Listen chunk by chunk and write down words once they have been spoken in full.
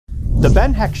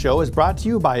Ben Heck Show is brought to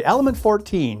you by Element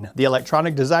 14, the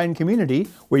electronic design community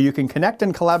where you can connect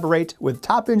and collaborate with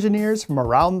top engineers from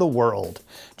around the world.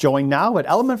 Join now at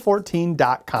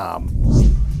element14.com.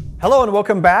 Hello and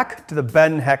welcome back to the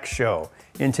Ben Heck Show.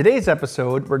 In today's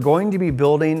episode, we're going to be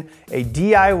building a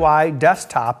DIY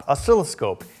desktop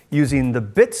oscilloscope using the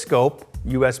Bitscope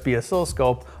USB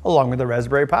oscilloscope along with the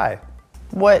Raspberry Pi.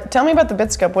 Tell me about the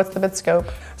Bitscope. What's the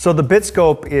Bitscope? So the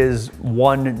Bitscope is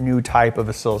one new type of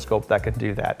oscilloscope that can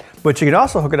do that. But you can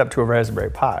also hook it up to a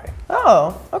Raspberry Pi.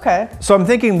 Oh, okay. So I'm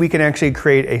thinking we can actually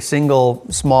create a single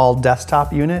small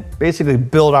desktop unit, basically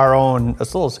build our own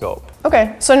oscilloscope.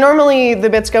 Okay, so normally the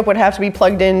Bitscope would have to be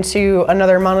plugged into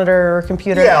another monitor or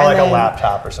computer. Yeah, like a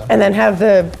laptop or something. And then have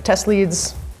the test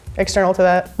leads external to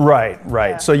that? Right.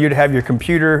 Yeah. So you'd have your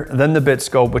computer, then the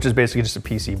Bitscope, which is basically just a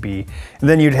PCB. And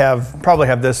then you'd probably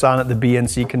have this on it, the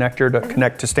BNC connector to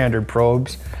connect to standard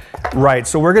probes. Right,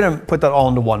 so we're gonna put that all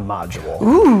into one module.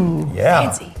 Ooh, yeah.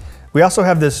 Fancy. We also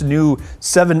have this new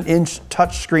 7-inch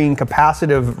touchscreen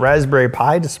capacitive Raspberry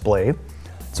Pi display.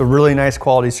 It's a really nice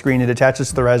quality screen. It attaches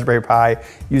to the Raspberry Pi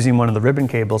using one of the ribbon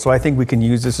cables. So I think we can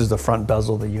use this as the front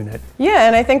bezel of the unit. Yeah,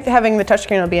 and I think having the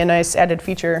touchscreen will be a nice added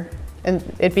feature,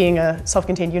 and it being a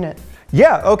self-contained unit.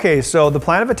 Yeah, okay, so the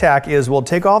plan of attack is we'll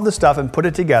take all the stuff and put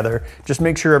it together, just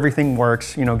make sure everything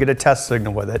works, get a test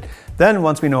signal with it. Then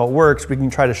once we know it works, we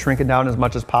can try to shrink it down as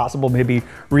much as possible, maybe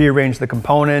rearrange the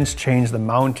components, change the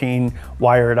mounting,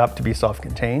 wire it up to be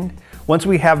self-contained. Once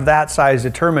we have that size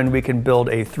determined, we can build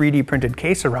a 3D printed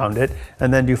case around it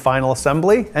and then do final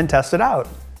assembly and test it out.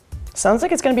 Sounds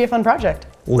like it's gonna be a fun project.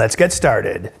 Let's get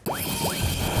started.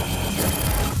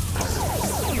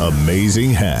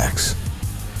 Amazing hacks.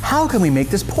 How can we make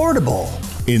this portable?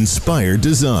 Inspired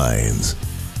designs.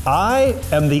 I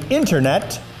am the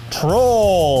internet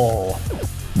troll.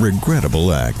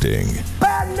 Regrettable acting.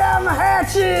 Batten down the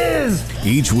hatches!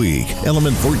 Each week,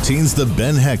 Element 14's The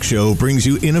Ben Heck Show brings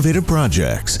you innovative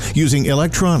projects using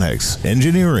electronics,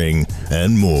 engineering,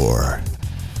 and more.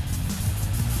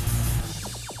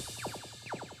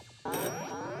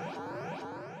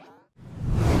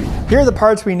 Here are the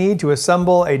parts we need to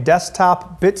assemble a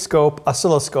desktop Bitscope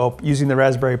oscilloscope using the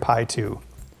Raspberry Pi 2.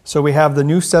 So we have the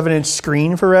new 7-inch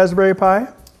screen for Raspberry Pi.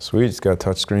 Sweet, it's got a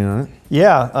touch screen on it.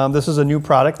 Yeah, this is a new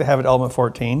product they have at Element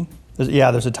 14.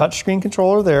 There's a touch screen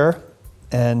controller there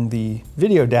and the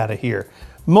video data here.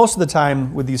 Most of the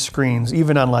time with these screens,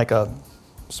 even on like a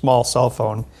small cell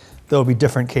phone, there'll be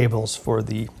different cables for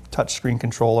the touch screen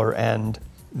controller and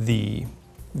the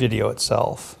video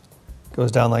itself.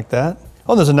 Goes down like that.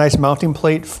 Oh, there's a nice mounting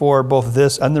plate for both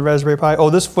this and the Raspberry Pi.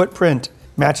 Oh, this footprint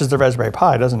matches the Raspberry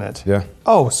Pi, doesn't it? Yeah.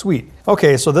 Oh, sweet.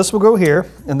 Okay, so this will go here,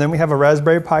 and then we have a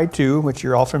Raspberry Pi 2, which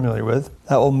you're all familiar with.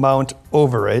 That will mount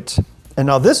over it. And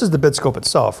now this is the Bitscope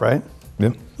itself, right?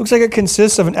 Yep. Looks like it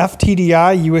consists of an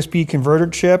FTDI USB converter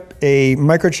chip, a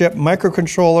microchip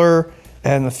microcontroller,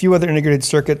 and a few other integrated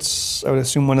circuits. I would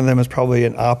assume one of them is probably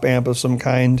an op amp of some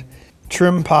kind.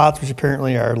 Trim pots, which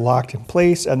apparently are locked in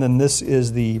place, and then this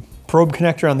is the probe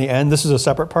connector on the end. This is a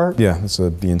separate part? Yeah, it's a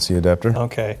BNC adapter.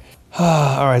 Okay.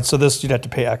 All right, so this you'd have to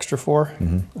pay extra for?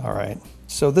 Mm-hmm. All right.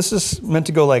 So this is meant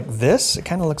to go like this. It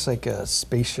kind of looks like a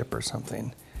spaceship or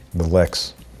something. The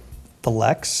Lex. The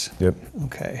Lex? Yep.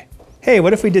 Okay. Hey,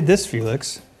 what if we did this,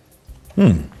 Felix?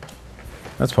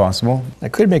 That's possible.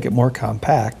 That could make it more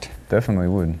compact. Definitely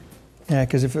would. Yeah,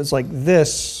 because if it's like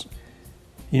this,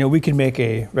 we could make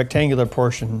a rectangular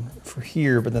portion for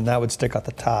here, but then that would stick at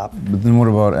the top. But then what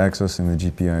about accessing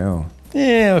the GPIO?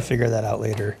 Yeah, we'll figure that out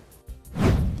later.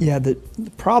 Yeah, the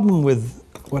problem with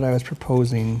what I was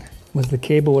proposing was the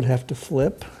cable would have to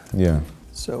flip. Yeah.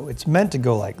 So it's meant to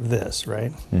go like this,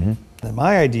 right? Mm-hmm. And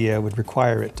my idea would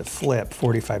require it to flip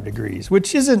 45 degrees,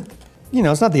 which isn't,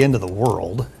 it's not the end of the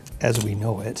world as we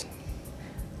know it.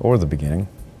 Or the beginning.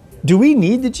 Do we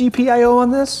need the GPIO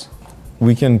on this?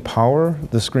 We can power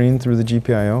the screen through the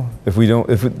GPIO. If we don't,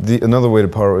 another way to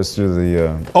power it is through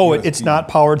the. It's not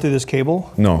powered through this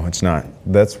cable? No, it's not.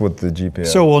 That's what the GPIO.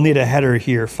 So we'll need a header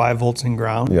here, 5 volts in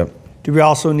ground. Yep. Do we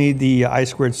also need the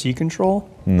I2C control?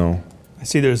 No. I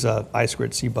see there's a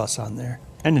I2C bus on there.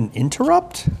 And an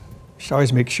interrupt? Should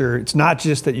always make sure it's not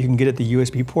just that you can get at the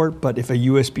USB port, but if a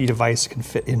USB device can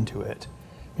fit into it.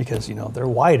 Because, they're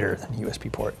wider than a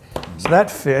USB port. So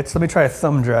that fits. Let me try a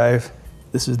thumb drive.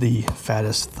 This is the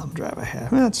fattest thumb drive I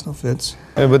have. It still fits.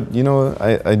 Yeah, but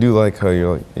I do like how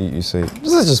you say,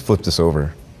 let's just flip this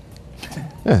over.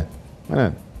 Yeah, why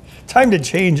not? Time to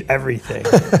change everything.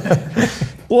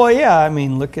 Well, yeah,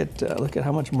 look at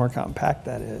how much more compact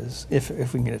that is if we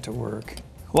can get it to work.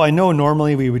 Well, I know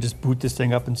normally we would just boot this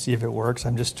thing up and see if it works.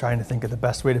 I'm just trying to think of the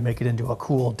best way to make it into a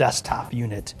cool desktop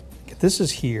unit. Get This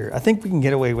is here. I think we can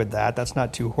get away with that. That's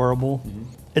not too horrible.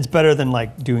 It's better than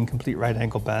like doing complete right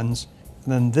angle bends.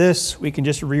 And then this, we can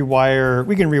just rewire.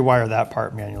 We can rewire that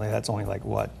part manually. That's only like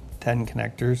what, 10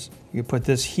 connectors. You put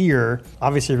this here.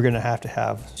 Obviously, we're gonna have to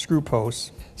have screw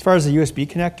posts. As far as the USB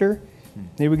connector,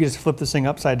 maybe we could just flip this thing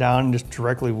upside down and just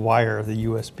directly wire the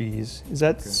USBs. Is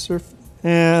that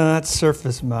that's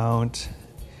surface mount.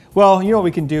 Well, you know what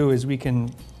we can do is we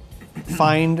can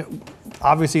find,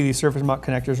 obviously these surface mount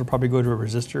connectors will probably go to a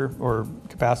resistor or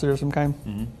capacitor of some kind.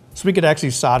 So we could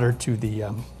actually solder to the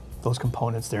those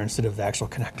components there instead of the actual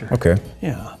connector. Okay.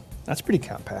 Yeah, that's pretty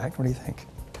compact. What do you think?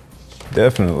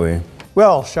 Definitely.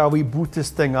 Well, shall we boot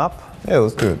this thing up? Yeah,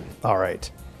 let's do it. All right.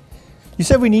 You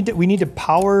said we need to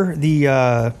power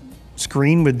the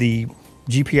screen with the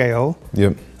GPIO?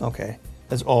 Yep. Okay.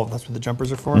 That's what the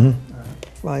jumpers are for? All right.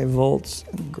 5 volts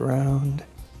and ground.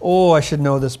 Oh, I should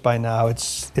know this by now.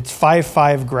 It's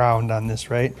 5 ground on this,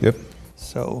 right? Yep.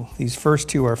 So these first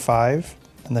two are 5,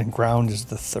 and then ground is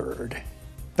the third.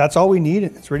 That's all we need.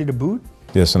 It's ready to boot.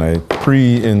 Yes, and I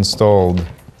pre-installed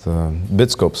the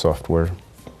Bitscope software.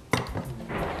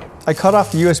 I cut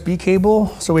off the USB cable,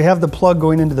 so we have the plug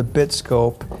going into the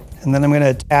Bitscope, and then I'm going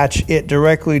to attach it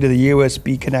directly to the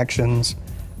USB connections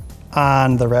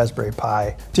on the Raspberry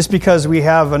Pi, just because we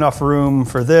have enough room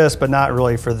for this, but not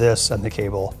really for this and the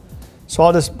cable. So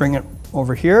I'll just bring it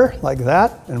over here like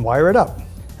that and wire it up.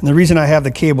 And the reason I have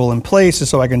the cable in place is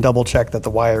so I can double check that the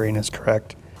wiring is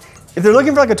correct. If they're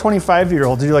looking for like a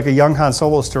 25-year-old to do like a young Han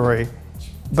Solo story,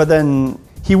 but then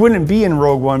he wouldn't be in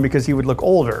Rogue One because he would look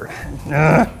older.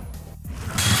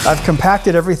 I've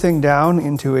compacted everything down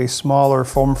into a smaller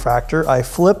form factor. I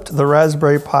flipped the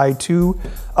Raspberry Pi 2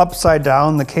 upside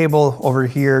down. The cable over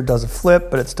here does a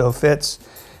flip, but it still fits.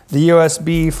 The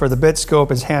USB for the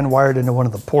Bitscope is hand wired into one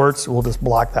of the ports. We'll just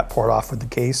block that port off with the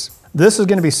case. This is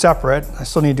gonna be separate. I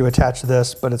still need to attach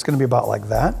this, but it's gonna be about like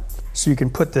that. So you can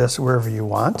put this wherever you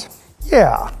want.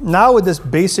 Yeah, now with this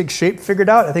basic shape figured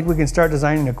out, I think we can start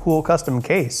designing a cool custom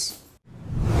case.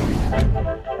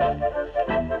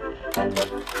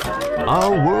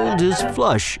 Our world is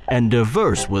flush and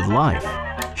diverse with life.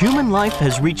 Human life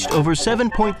has reached over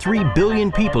 7.3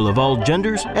 billion people of all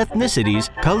genders, ethnicities,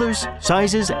 colors,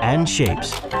 sizes, and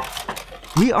shapes.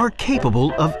 We are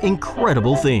capable of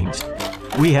incredible things.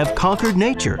 We have conquered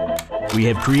nature. We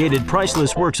have created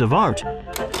priceless works of art,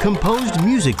 composed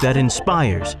music that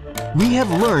inspires. We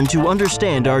have learned to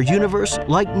understand our universe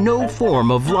like no form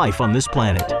of life on this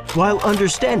planet, while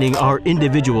understanding our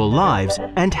individual lives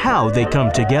and how they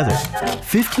come together.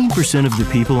 15% of the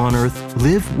people on Earth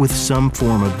live with some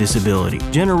form of disability.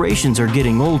 Generations are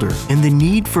getting older, and the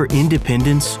need for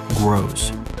independence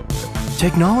grows.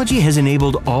 Technology has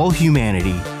enabled all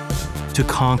humanity to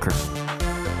conquer,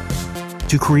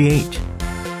 to create,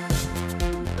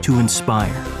 to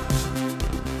inspire,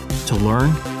 to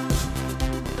learn,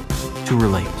 to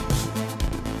relate.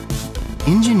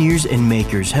 Engineers and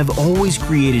makers have always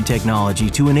created technology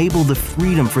to enable the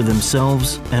freedom for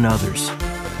themselves and others.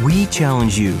 We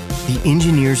challenge you, the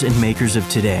engineers and makers of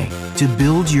today, to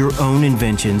build your own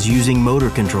inventions using motor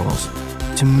controls,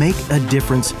 to make a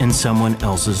difference in someone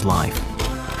else's life,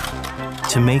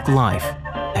 to make life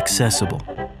accessible.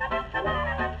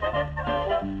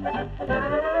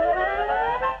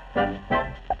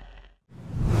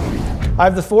 I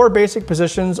have the 4 basic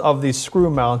positions of these screw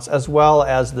mounts as well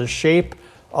as the shape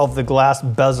of the glass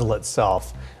bezel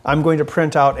itself. I'm going to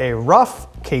print out a rough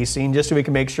casing just so we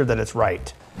can make sure that it's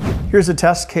right. Here's a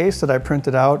test case that I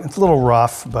printed out. It's a little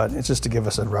rough, but it's just to give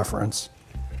us a reference.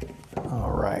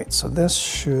 All right, so this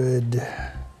should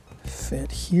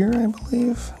fit here, I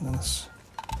believe. And let's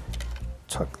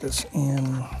tuck this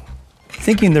in.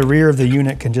 Thinking the rear of the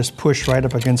unit can just push right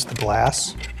up against the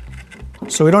glass.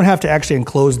 So we don't have to actually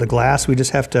enclose the glass, we just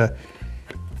have to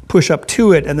push up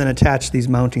to it and then attach these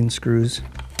mounting screws.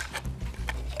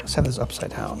 Let's have this upside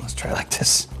down. Let's try like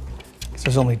this. So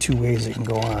there's only 2 ways it can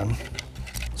go on.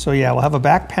 So yeah, we'll have a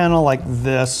back panel like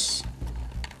this.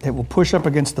 It will push up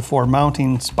against the 4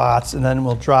 mounting spots, and then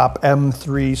we'll drop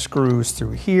M3 screws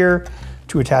through here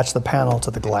to attach the panel to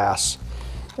the glass.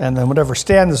 And then whatever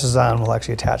stand this is on will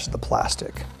actually attach to the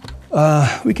plastic.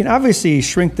 We can obviously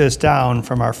shrink this down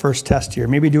from our first test here,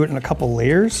 maybe do it in a couple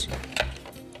layers.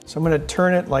 So I'm gonna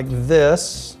turn it like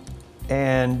this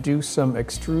and do some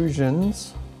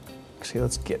extrusions. Actually,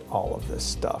 let's get all of this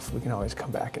stuff. We can always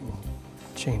come back and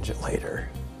change it later.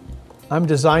 I'm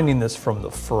designing this from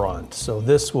the front, so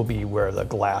this will be where the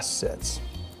glass sits.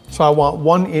 So I want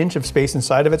 1 inch of space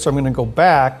inside of it, so I'm gonna go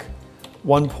back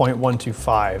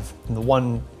 1.125, and the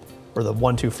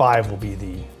 125 will be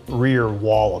the rear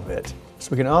wall of it. So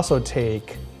we can also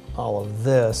take all of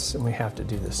this, and we have to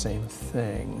do the same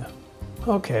thing.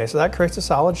 Okay, so that creates a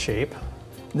solid shape.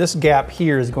 This gap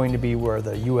here is going to be where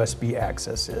the USB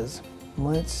access is.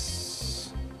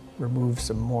 Let's remove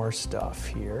some more stuff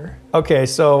here. Okay,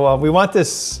 so we want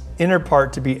this inner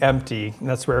part to be empty, and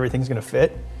that's where everything's gonna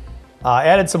fit. I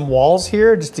added some walls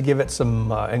here just to give it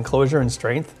some enclosure and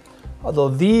strength. Although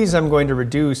these I'm going to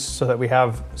reduce so that we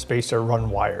have space to run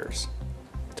wires.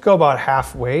 Let's go about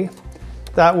halfway.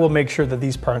 That will make sure that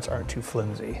these parts aren't too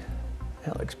flimsy.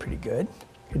 That looks pretty good.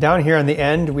 Down here on the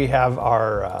end, we have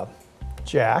our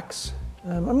jacks.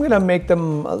 I'm gonna make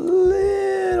them a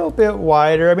little bit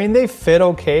wider. I mean, they fit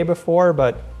okay before,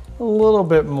 but a little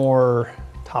bit more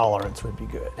tolerance would be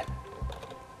good.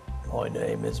 My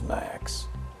name is Max.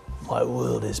 My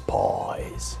world is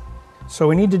pies. So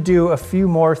we need to do a few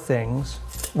more things.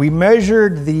 We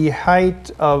measured the height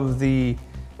of the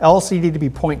LCD to be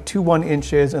 0.21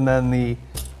 inches, and then the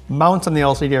mounts on the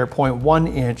LCD are 0.1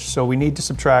 inch, so we need to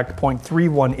subtract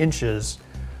 0.31 inches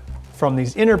from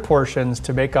these inner portions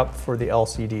to make up for the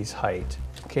LCD's height.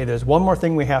 Okay, there's one more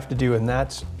thing we have to do, and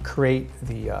that's create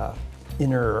the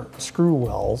inner screw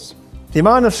wells. The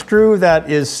amount of screw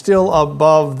that is still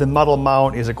above the metal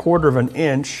mount is 1/4 of an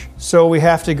inch, so we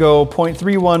have to go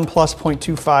 0.31 plus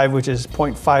 0.25, which is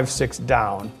 0.56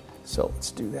 down. So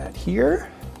let's do that here,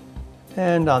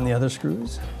 and on the other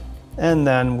screws. And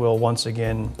then we'll once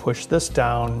again push this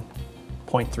down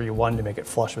 0.31 to make it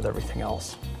flush with everything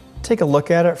else. Take a look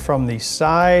at it from the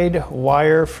side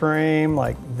wire frame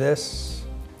like this.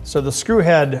 So the screw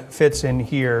head fits in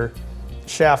here,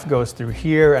 shaft goes through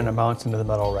here, and it mounts into the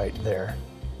metal right there.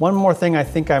 One more thing I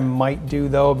think I might do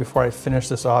though before I finish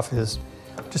this off is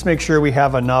just make sure we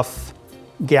have enough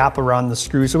gap around the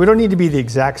screw. So we don't need to be the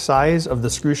exact size of the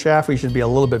screw shaft, we should be a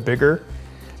little bit bigger.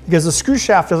 Because the screw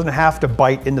shaft doesn't have to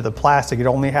bite into the plastic, it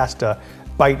only has to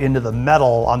bite into the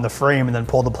metal on the frame and then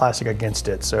pull the plastic against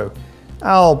it. So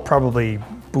I'll probably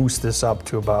boost this up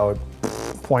to about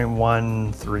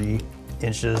 0.13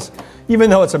 inches, even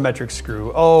though it's a metric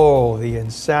screw. Oh, the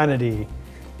insanity.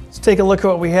 Let's take a look at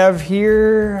what we have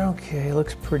here. Okay,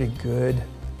 looks pretty good.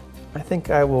 I think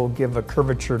I will give a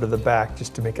curvature to the back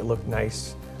just to make it look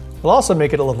nice. It'll also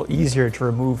make it a little easier to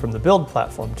remove from the build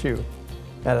platform too.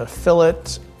 Add a fillet,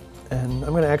 and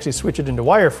I'm gonna actually switch it into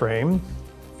wireframe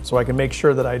so I can make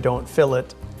sure that I don't fillet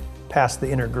past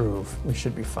the inner groove. We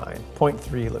should be fine.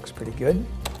 0.3 looks pretty good.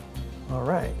 All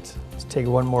right, let's take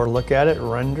one more look at it,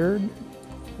 rendered.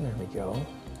 There we go.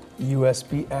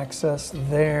 USB access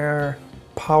there,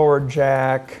 power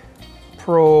jack,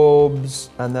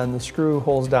 probes, and then the screw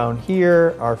holes down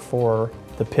here are for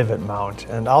the pivot mount.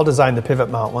 And I'll design the pivot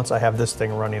mount once I have this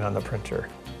thing running on the printer.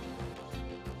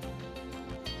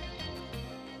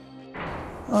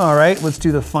 All right, let's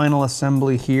do the final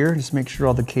assembly here. Just make sure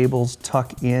all the cables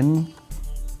tuck in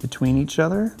between each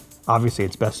other. Obviously,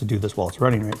 it's best to do this while it's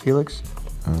running, right, Felix?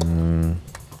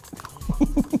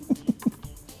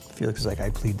 Felix is like, I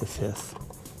plead the fifth.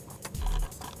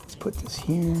 Let's put this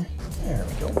here. There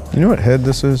we go. You know what head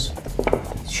this is?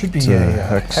 It should be It's a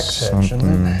hex head,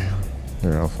 shouldn't it?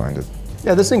 Here, I'll find it.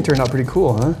 Yeah, this thing turned out pretty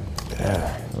cool, huh?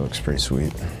 Yeah, it looks pretty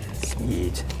sweet.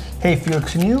 Sweet. Hey,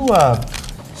 Felix, can you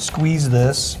squeeze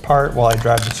this part while I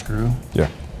drive the screw? Yeah.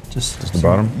 Just the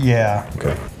bottom? Yeah.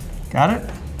 Okay. Got it?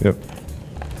 Yep.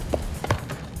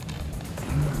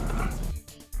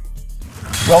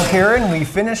 Well, Karen, we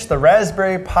finished the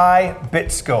Raspberry Pi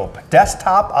Bitscope,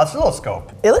 desktop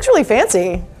oscilloscope. It looks really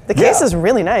fancy. The case is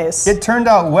really nice. It turned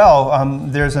out well.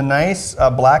 There's a nice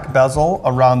black bezel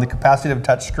around the capacitive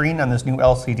touchscreen on this new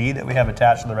LCD that we have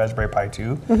attached to the Raspberry Pi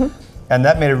 2. And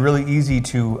that made it really easy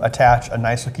to attach a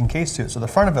nice looking case to it. So the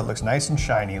front of it looks nice and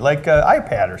shiny, like an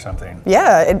iPad or something.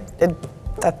 Yeah,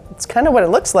 that's kind of what it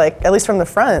looks like, at least from the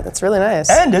front. It's really nice.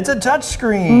 And it's a touch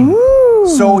screen.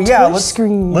 So yeah, let's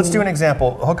do an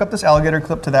example. Hook up this alligator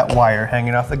clip to that wire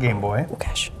hanging off the Game Boy. Oh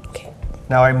gosh, okay.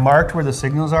 Now I marked where the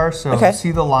signals are, so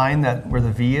see the line where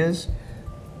the V is?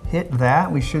 Hit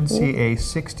that, we should see a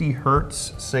 60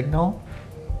 Hertz signal.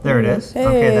 There it is. Hey.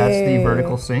 Okay, that's the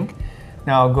vertical sync.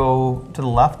 Now go to the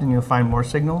left and you'll find more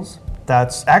signals.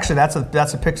 That's a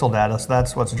pixel data, so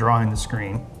that's what's drawing the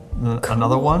screen.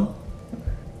 Another one.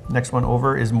 Next one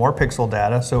over is more pixel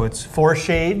data, so it's 4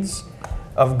 shades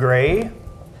of gray,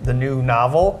 the new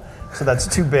novel. So that's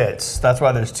 2 bits. That's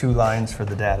why there's 2 lines for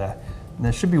the data. And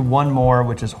there should be one more,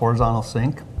 which is horizontal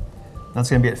sync. That's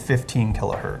gonna be at 15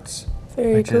 kilohertz.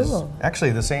 Very cool. Which is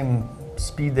actually the same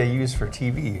speed they use for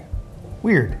TV.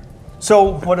 Weird.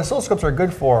 So what oscilloscopes are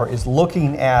good for is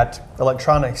looking at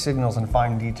electronic signals in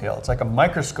fine detail. It's like a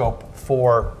microscope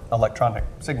for electronic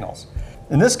signals.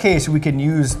 In this case, we can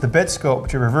use the Bitscope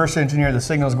to reverse engineer the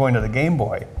signals going to the Game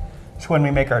Boy. So when we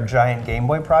make our giant Game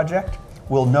Boy project,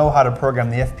 we'll know how to program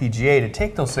the FPGA to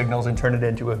take those signals and turn it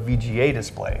into a VGA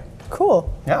display.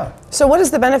 Cool. Yeah. So what is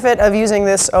the benefit of using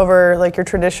this over like your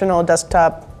traditional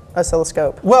desktop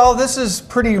oscilloscope? Well, this is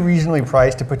pretty reasonably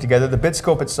priced to put together. The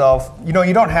Bitscope itself, you know,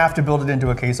 you don't have to build it into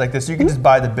a case like this. You can just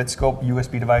buy the Bitscope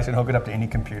USB device and hook it up to any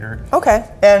computer.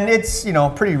 Okay. And it's, you know,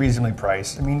 pretty reasonably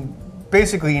priced. I mean,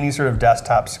 basically any sort of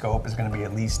desktop scope is going to be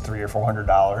at least $300 or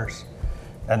 $400.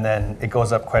 And then it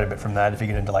goes up quite a bit from that if you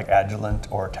get into like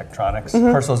Agilent or Tektronix.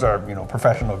 Of course, those are, you know,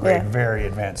 professional grade, very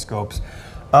advanced scopes.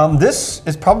 This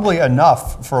is probably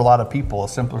enough for a lot of people, a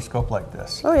simpler scope like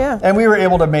this. Oh yeah. And we were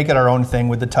able to make it our own thing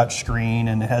with the touch screen,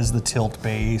 and it has the tilt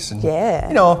base, and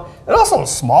you know, it also is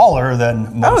smaller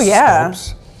than most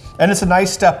scopes. And it's a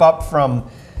nice step up from,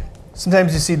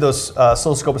 sometimes you see those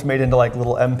oscilloscopes made into like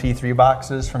little MP3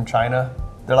 boxes from China.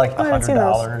 They're like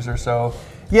 $100 or so.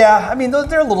 Yeah, I mean,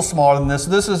 they're a little smaller than this.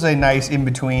 This is a nice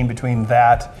in-between between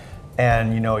that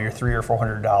and, you know, your $300 or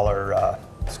 $400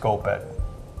 scope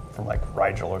from like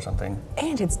Rigel or something.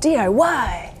 And it's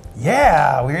DIY.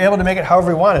 Yeah, we were able to make it however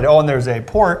we wanted. Oh, and there's a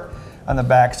port on the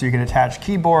back so you can attach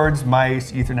keyboards,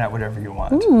 mice, Ethernet, whatever you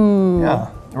want. Ooh,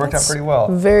 yeah, it worked out pretty well.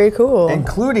 Very cool.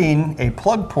 Including a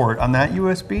plug port on that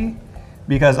USB,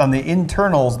 because on the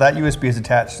internals, that USB is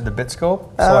attached to the Bitscope.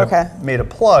 So I made a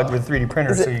plug with a 3D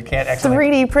printer so you can't actually...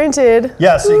 3D printed?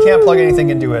 Yeah, so you can't plug anything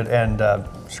into it and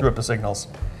screw up the signals.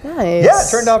 Nice. Yeah,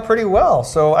 it turned out pretty well.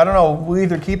 So I don't know, we'll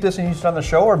either keep this and use it on the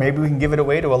show, or maybe we can give it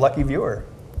away to a lucky viewer.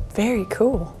 Very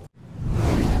cool.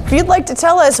 If you'd like to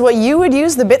tell us what you would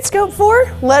use the Bitscope for,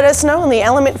 let us know in the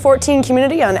Element 14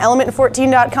 community on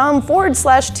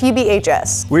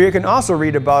element14.com/TBHS. Where you can also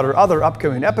read about our other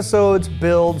upcoming episodes,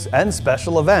 builds, and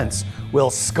special events.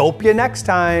 We'll scope you next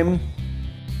time.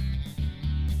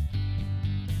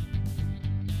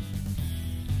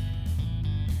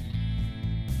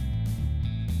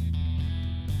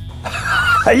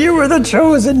 You were the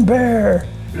chosen bear.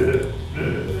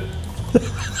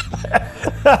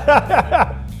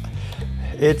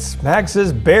 It's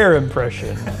Max's bear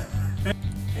impression.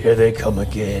 Here they come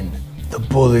again. The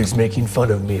bullies making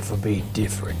fun of me for being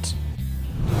different.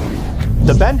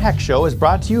 The Ben Heck Show is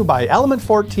brought to you by Element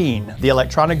 14, the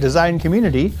electronic design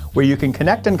community where you can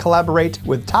connect and collaborate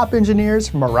with top engineers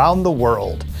from around the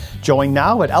world. Join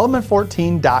now at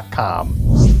element14.com.